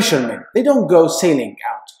the fishermen, they don't go sailing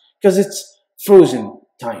out because it's frozen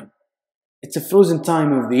time. It's a frozen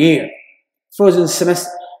time of the year. Frozen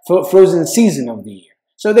season of the year.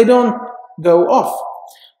 So they don't go off.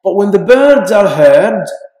 But when the birds are heard,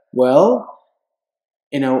 well,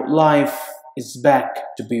 life is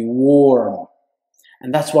back to be warm.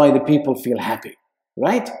 And that's why the people feel happy,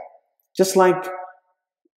 right? Just like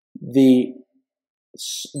the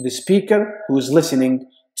speaker who is listening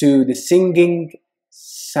to the singing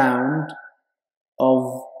sound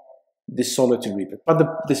of the solitary reaper.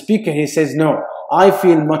 But the speaker, he says, no, I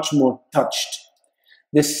feel much more touched.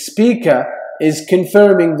 The speaker is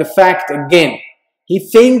confirming the fact again. He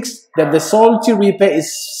thinks that the solitary reaper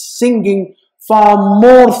is singing far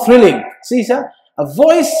more thrilling. See, sir? A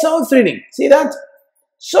voice so thrilling. See that?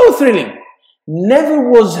 So thrilling. Never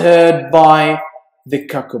was heard by the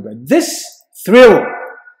cuckoo bird. This thrill,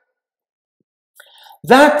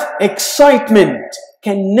 that excitement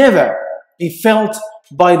can never be felt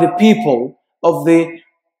by the people of the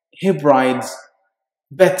Hebrides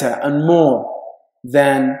better and more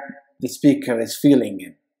than the speaker is feeling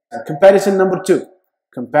it. Comparison number 2.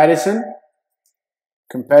 Comparison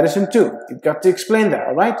 2. You've got to explain that,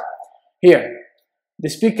 all right? Here, the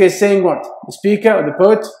speaker is saying what? The speaker or the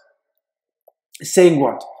poet is saying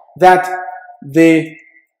what? That the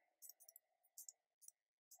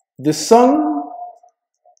song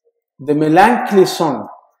the melancholy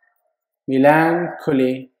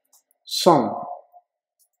song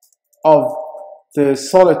of the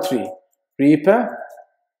solitary reaper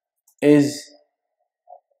is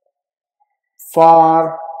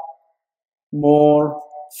far more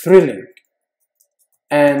thrilling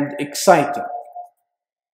and exciting.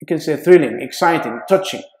 You can say thrilling, exciting,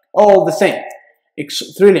 touching, all the same.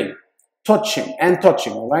 Thrilling, touching,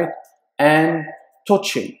 all right? And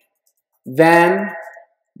touching than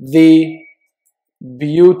the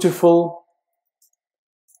beautiful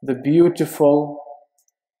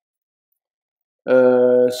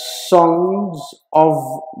songs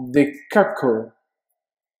of the cuckoo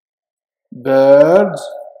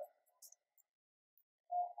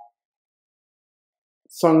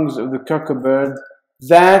birds,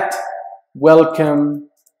 that welcome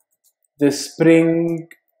the spring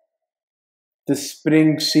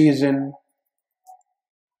season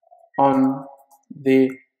in the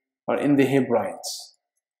Hebrides.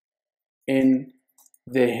 And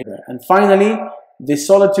finally, the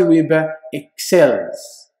solitary reaper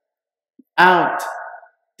excels,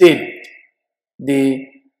 outdid the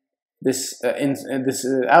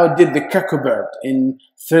cuckoo bird in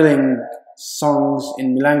thrilling songs,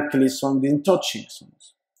 in melancholy songs, in touching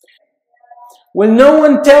songs. Will no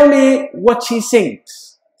one tell me what she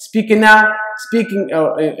sings?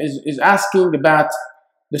 Is asking about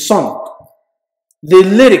the song, the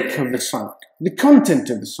lyric of the song, the content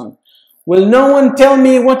of the song. Will no one tell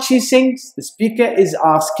me what she sings? The speaker is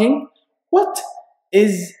asking, what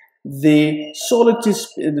is the solitary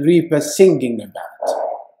reaper singing about?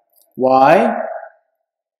 Why?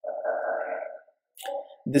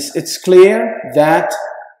 It's clear that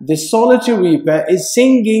the solitary reaper is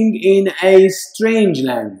singing in a strange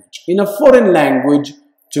language, in a foreign language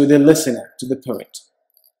to the listener, to the poet.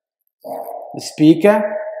 The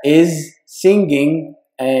speaker is singing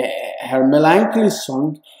her melancholy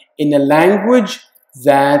song in a language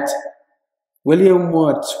that William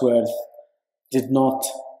Wordsworth did not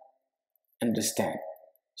understand.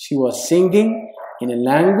 She was singing in a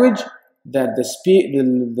language that the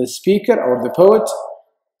speaker or the poet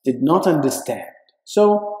did not understand.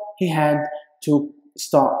 So he had to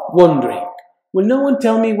start wondering, will no one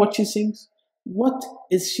tell me what she sings? What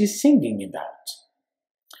is she singing about?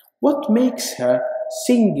 What makes her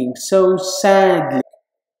singing so sadly?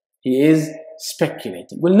 He is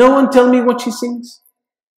speculating. Will no one tell me what she sings?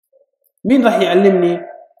 مين راح يعلمني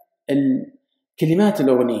الكلمات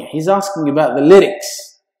الأغنية? He's asking about the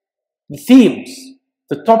lyrics, the themes,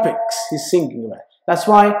 the topics he's singing about. That's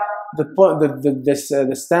why the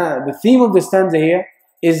theme of the stanza here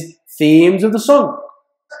is themes of the song.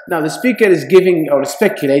 Now the speaker is giving or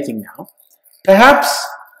speculating now. Perhaps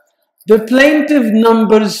the plaintive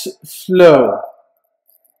numbers flow.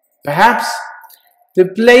 Perhaps the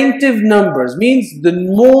plaintive numbers means the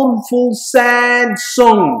mournful, sad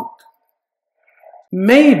song.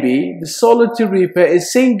 Maybe the solitary reaper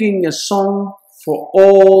is singing a song for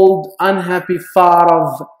old, unhappy, far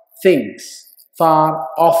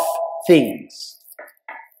off things.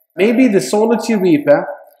 Maybe the solitary reaper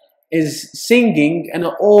is singing an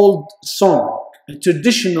old song, a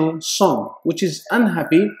traditional song, which is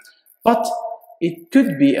unhappy, but it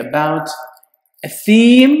could be about a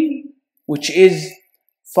theme which is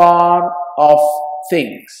far off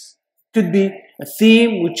things. It could be a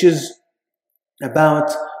theme which is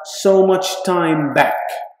about so much time back,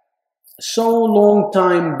 so long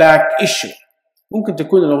time back issue. ممكن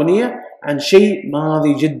تكون الأغنية عن شيء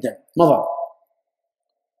ماضي جدا، مضى،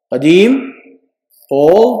 قديم،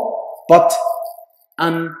 old, but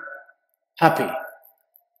unhappy.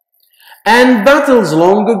 And battles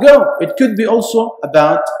long ago. It could be also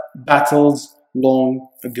about battles long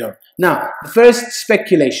ago. Now, the first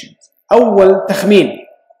speculation. أول تخمين.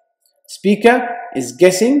 Speaker is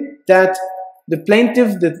guessing that the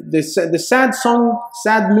plaintive, the sad song,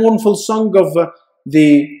 sad mournful song of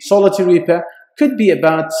the solitary reaper could be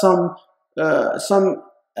about some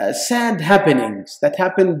sad happenings that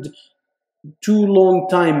happened too long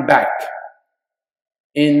time back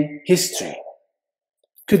in history.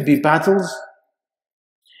 Could be battles,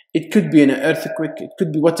 it could be an earthquake, it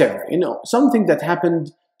could be whatever, something that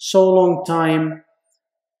happened so long time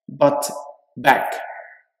but back,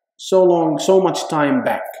 so much time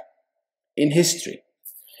back in history.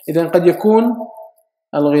 إذن قد يكون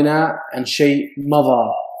الغناء عن شيء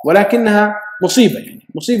مضى ولكنها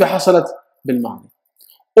مصيبة حصلت بالماضي.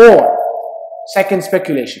 Or second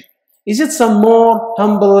speculation, is it some more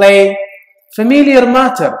humble familiar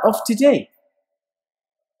matter of today?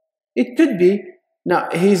 It could be. Now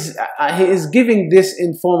he is giving this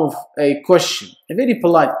in form of a question, a very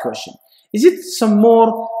polite question. Is it some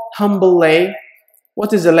more humble lay.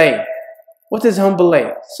 What is a lay? What is humble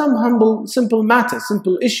lay? Some humble, simple matter,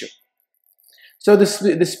 simple issue. So the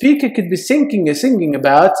speaker could be singing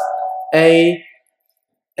about a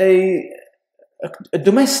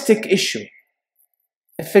domestic issue,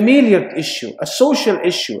 a familiar issue, a social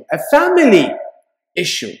issue, a family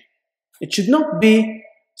issue. It should not be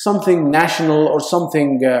something national or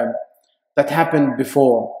something that happened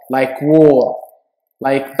before, like war,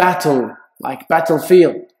 like battle, like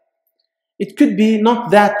battlefield. It could be not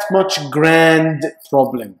that much grand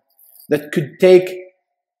problem that could take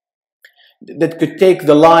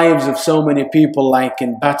the lives of so many people, like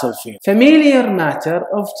in battlefield. Familiar matter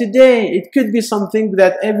of today. It could be something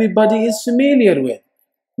that everybody is familiar with.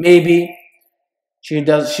 Maybe she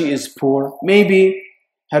is poor. Maybe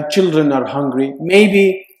her children are hungry.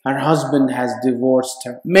 Maybe her husband has divorced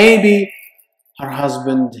her. Maybe her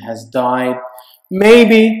husband has died.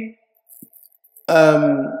 Maybe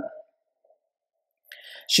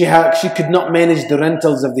she could not manage the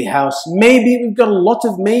rentals of the house. Maybe. We've got a lot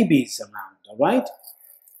of maybes around, all right?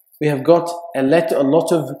 We have got a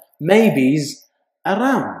lot of maybes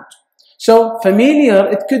around. So familiar,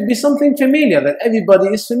 it could be something familiar that everybody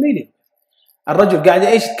is familiar. الرجل قاعد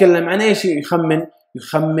ايش يتكلم عن ايش؟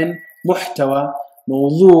 يخمن محتوى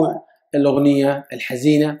موضوع الأغنية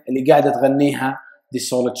الحزينة اللي قاعدة تغنيها The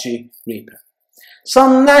Solitary Reaper.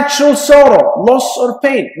 Some natural sorrow, loss or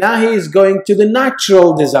pain. Now he is going to the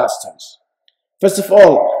natural disasters. First of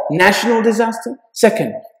all, national disaster.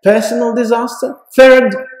 Second, personal disaster.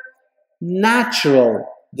 Third, natural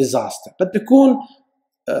disaster. قد تكون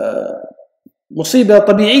مصيبة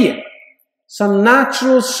طبيعية. Some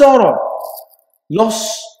natural sorrow,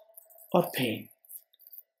 loss or pain.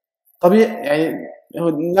 طبيعي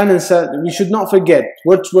يعني لا ننسى, we should not forget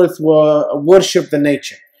Wordsworth worshipped the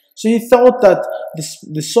nature. So he thought that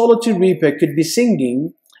the Solitary Reaper could be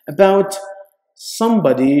singing about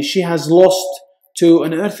somebody she has lost to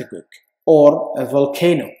an earthquake or a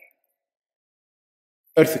volcano.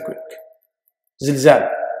 Earthquake, زلزال,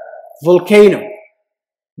 volcano,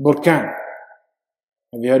 بركان.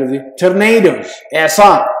 Have you heard of it? Tornadoes,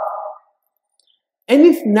 إعصار.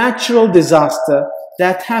 Any natural disaster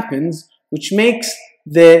that happens which makes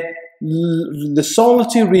the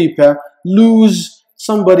Solitary Reaper lose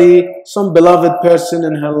somebody, some beloved person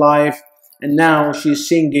in her life, and now she's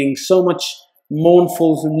singing so much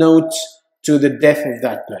mournful notes to the death of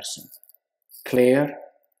that person. Clear?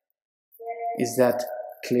 Is that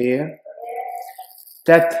clear?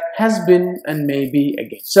 That has been and may be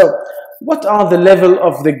again. So, what are the level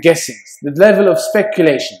of the guessings, the level of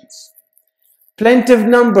speculations? Plenty of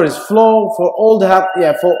numbers flow for old,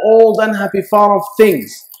 unhappy, far off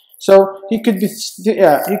things. So she could be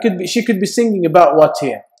singing about what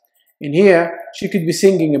here? In here, she could be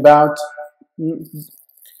singing about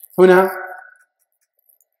هنا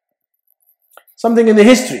something in the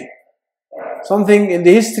history, something in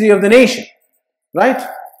the history of the nation, right?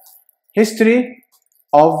 History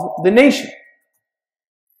of the nation.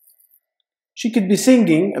 She could be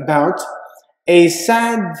singing about a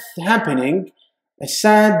sad happening, a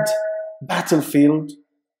sad battlefield,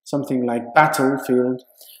 something like battlefield,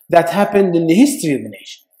 that happened in the history of the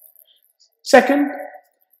nation. Second,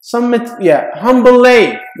 some humble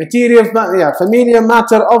lay, material, familiar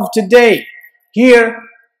matter of today. Here,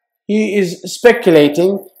 he is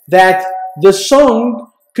speculating that the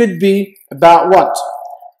song could be about what?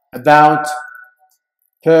 About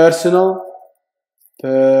personal,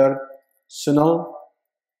 or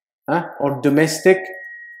domestic,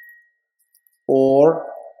 or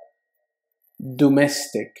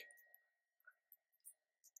domestic.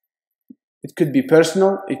 It could be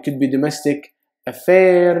personal, it could be domestic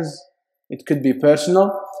affairs, it could be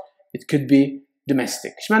personal, it could be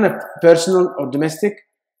domestic. ايش معنى personal or domestic?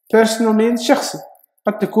 Personal means شخصي.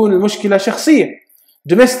 قد تكون المشكلة شخصية.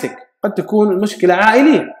 Domestic قد تكون المشكلة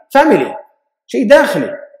عائلية. Family. شيء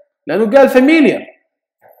داخلي. لأنه قال familiar.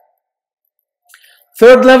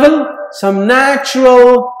 Third level, some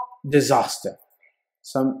natural disaster.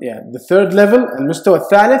 The third level, المستوى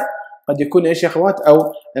الثالث قد يكون ايش يا اخوات؟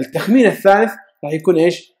 او التخمين الثالث راح يكون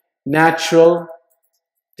ايش؟ Natural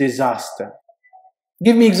disaster.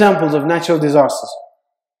 Give me examples of natural disasters.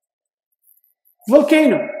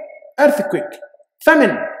 Volcano, earthquake,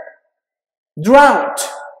 famine, drought.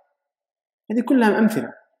 هذه كلها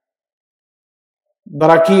أمثلة.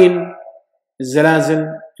 براكين, الزلازل,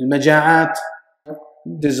 المجاعات.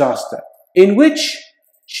 Disaster in which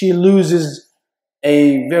she loses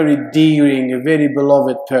a very dearing, a very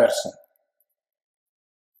beloved person.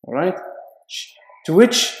 All right? To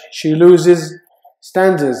which she loses.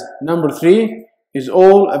 Stanzas number 3 is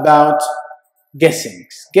all about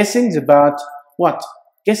guessings. Guessings about what?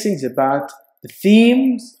 Guessings about the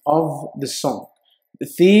themes of the song. The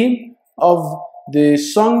theme of the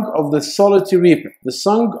song of the solitary reaper. The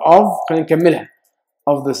song of, خلينا نكملها,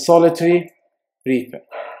 of the solitary reaper.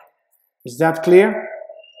 Is that clear?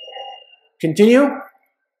 Continue?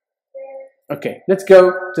 Okay, let's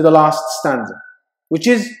go to the last stanza, which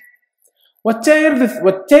is whatever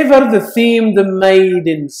the theme the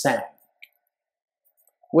maiden sang.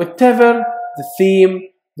 Whatever the theme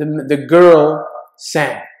the girl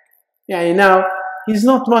sang. Yeah, now he's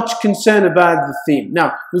not much concerned about the theme.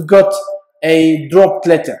 Now we've got a dropped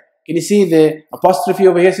letter. Can you see the apostrophe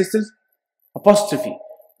over here, sisters? Apostrophe.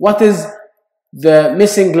 What is the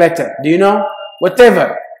missing letter? Do you know?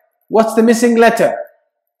 Whatever. What's the missing letter?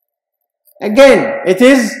 Again, it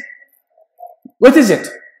is, what is it?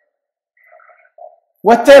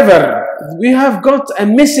 Whatever. We have got a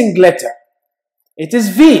missing letter. It is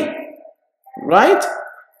V, right?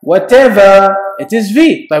 Whatever, it is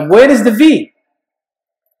V. But where is the V?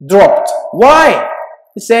 Dropped. Why?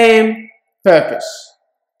 The same purpose.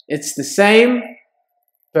 It's the same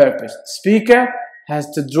purpose. The speaker has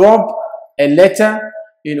to drop a letter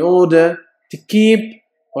in order to keep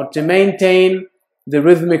or to maintain the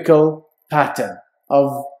rhythmical pattern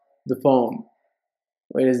of the poem.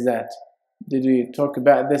 Where is that? Did we talk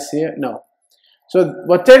about this here? No. So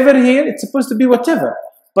whatever here, it's supposed to be whatever,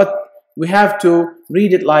 but we have to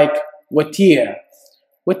read it like watir.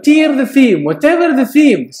 Watir the theme, whatever the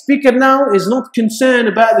theme. The speaker now is not concerned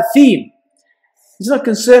about the theme. He's not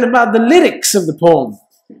concerned about the lyrics of the poem.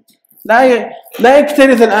 لا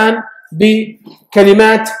يكترث الآن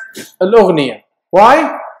بكلمات الأغنية.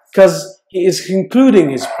 Why? Because he is concluding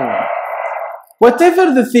his poem.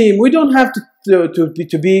 Whatever the theme, we don't have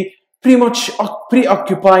to be pretty much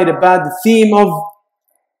preoccupied about the theme of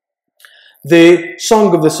the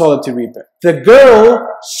Song of the Solitary Reaper. The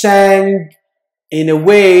girl sang in a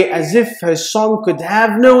way as if her song could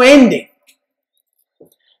have no ending.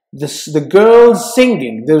 The girl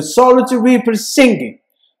singing, the Solitary Reaper singing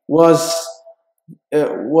was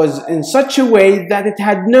in such a way that it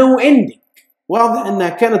had no ending. واضح أنها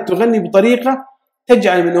كانت تغني بطريقة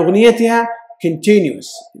تجعل من أغنيتها continuous.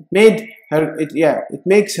 It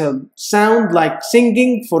makes her sound like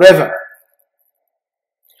singing forever.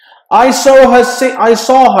 I saw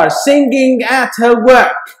her singing at her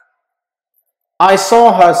work. I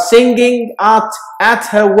saw her singing at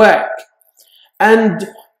her work, and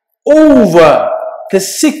over the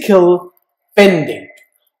sickle bending.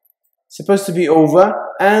 It's supposed to be over,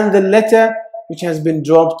 and the letter which has been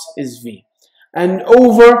dropped is V. And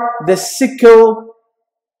over the sickle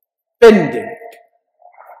bending.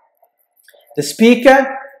 The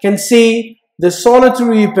speaker can see the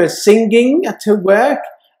solitary reaper singing at her work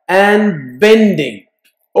and bending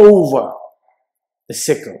over the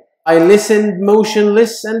sickle. I listened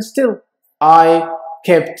motionless and still. I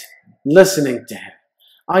kept listening to her.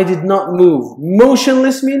 I did not move.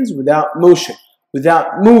 Motionless means without motion,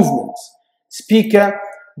 without movements. Speaker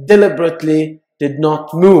deliberately did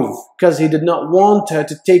not move because he did not want her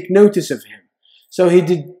to take notice of him. So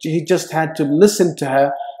he just had to listen to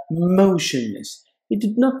her motionless. He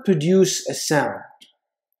did not produce a sound.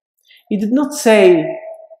 He did not say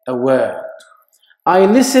a word. I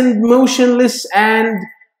listened motionless and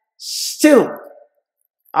still.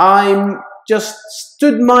 I just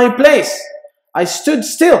stood my place. I stood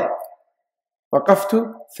still. وقفت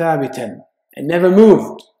ثابتا. I never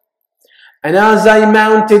moved. And as I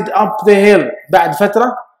mounted up the hill, بعد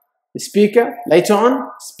فترة, the speaker, later on,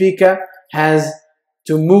 speaker has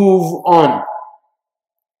to move on.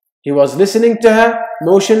 He was listening to her,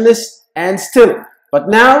 motionless and still. But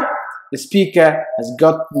now, the speaker has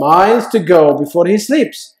got miles to go before he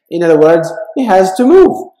sleeps. In other words, he has to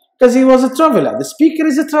move because he was a traveler. The speaker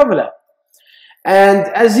is a traveler. And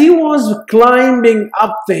as he was climbing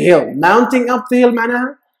up the hill, mounting up the hill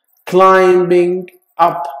معناها climbing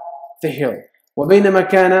up the hill. وبينما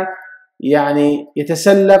كان يعني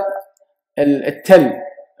يتسلق التل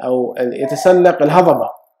أو يتسلق الهضبة.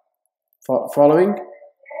 Following?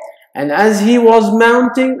 And as he was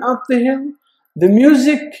mounting up the hill, the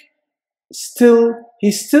music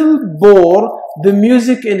he still bore the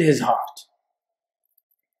music in his heart.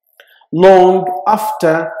 Long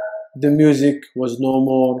after the music was no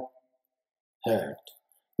more heard.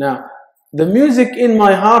 Now, the music in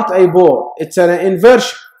my heart I bore. It's an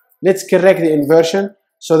inversion. Let's correct the inversion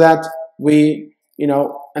so that we,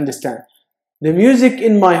 understand. The music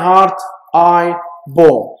in my heart I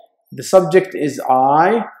bore. The subject is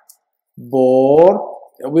I bore.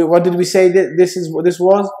 What did we say that this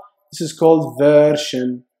was? This is called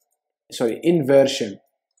version. Sorry, inversion.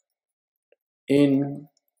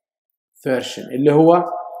 inversion اللي هو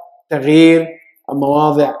تغيير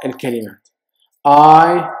مواضع الكلمات.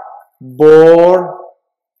 I bore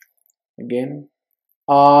again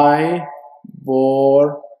I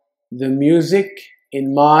bore the music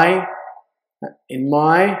in my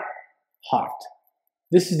heart.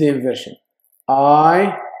 This is the inversion.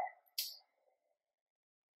 I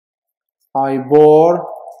bore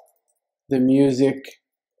the music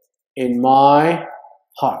in my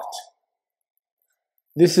heart.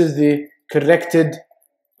 This is the corrected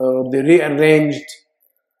or the rearranged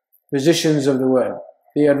positions of the word.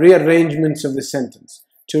 They are rearrangements of the sentence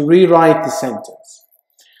to rewrite the sentence.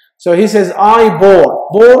 So he says, I bore.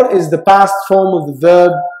 Bore is the past form of the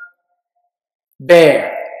verb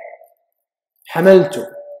bear. حملته.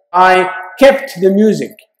 I kept the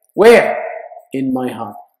music. Where? In my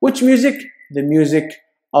heart. Which music? The music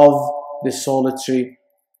of the solitary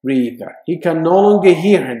reaper. He can no longer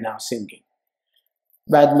hear her now singing.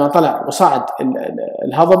 بعد ما طلع وصعد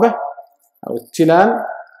الهضبة أو التلال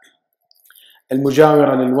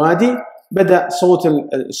المجاورة للوادي، بدأ صوت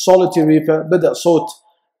solitary reaper، بدأ صوت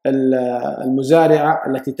المزارعة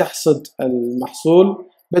التي تحصد المحصول،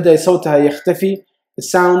 بدأ صوتها يختفي. The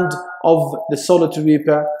sound of the solitary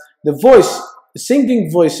reaper, the voice, the singing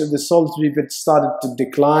voice of the solitary reaper started to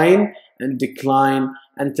decline and decline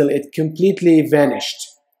until it completely vanished,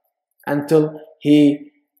 until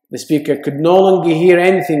the speaker could no longer hear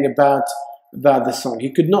anything about the song.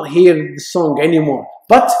 He could not hear the song anymore.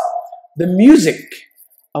 But the music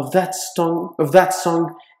of that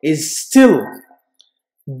song is still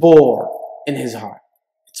born in his heart.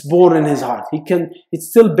 It's born in his heart. He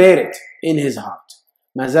still bear it in his heart.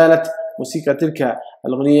 ما زالت موسيقى تلك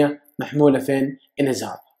الأغنية محمولة فين؟ In his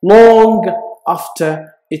heart. Long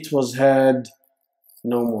after it was heard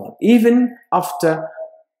no more. Even after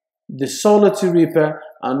the solitary reaper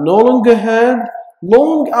are no longer heard,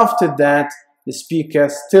 long after that, the speaker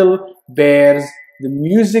still bears the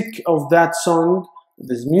music of that song,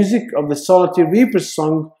 the music of the solitary reaper's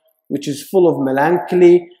song, which is full of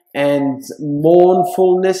melancholy and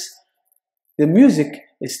mournfulness. The music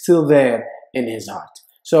is still there in his heart.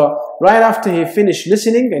 So right after he finished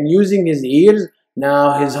listening and using his ears,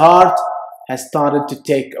 now his heart has started to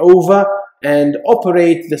take over and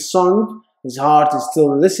operate the song. His heart is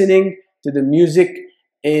still listening to the music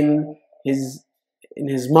in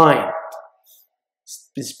his mind.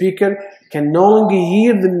 The speaker can no longer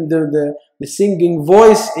hear the singing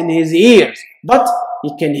voice in his ears, but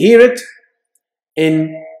he can hear it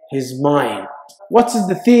in his mind. What is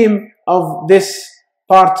the theme of this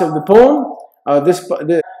part of the poem?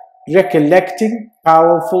 The recollecting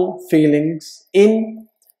powerful feelings in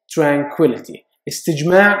tranquility.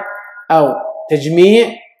 استجماع أو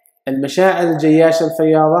تجميع المشاعر الجياشة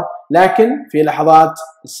الفياضة لكن في لحظات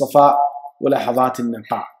الصفاء ولحظات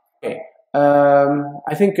النقاء.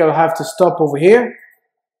 I think I'll have to stop over here.